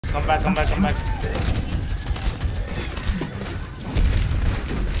Come back, come back, come back.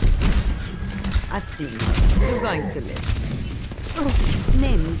 I've seen you. You're going to live. Oh,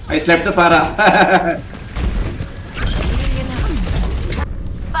 name. I slept the Pharah.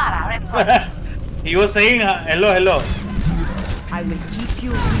 Pharah, He was saying hello, hello. I will keep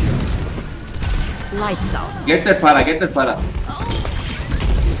you here. Lights out. Get that Pharah, get that Pharah.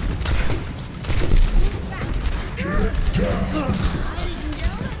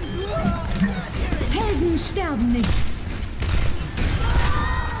 Helden sterben nicht.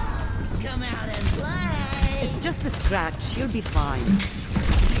 It's just a scratch. You'll be fine.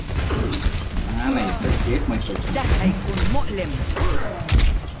 Man, I hate myself. ده هيكون مؤلم.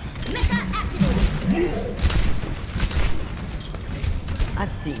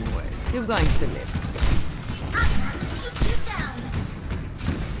 I've seen worse. You're going to live.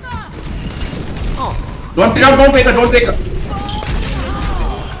 Oh, Don't take her, don't take her.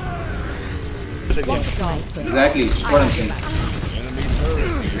 Exactly, what I'm saying.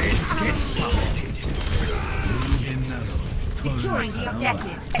 Securing the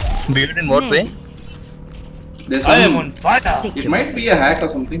objective. Weird in what way? There's I am some, on fire. it might be a hack or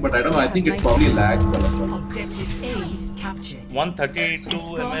something, but I don't know. I think it's probably lag. Objective A captured.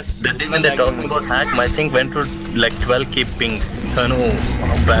 132 ms. The thing when they're talking about hack, my thing went to like 12 keep ping. So I know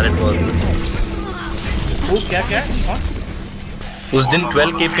how bad it was. Who? क्या? Huh? उस दिन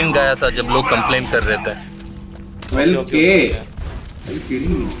 12 की ping आया था जब लोग complain कर रहे थे. 12K. Are you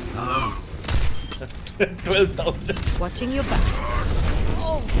kidding me? 12,000. watching your back.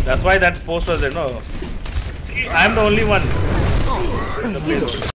 That's why that post was there, no? See, I'm the only one.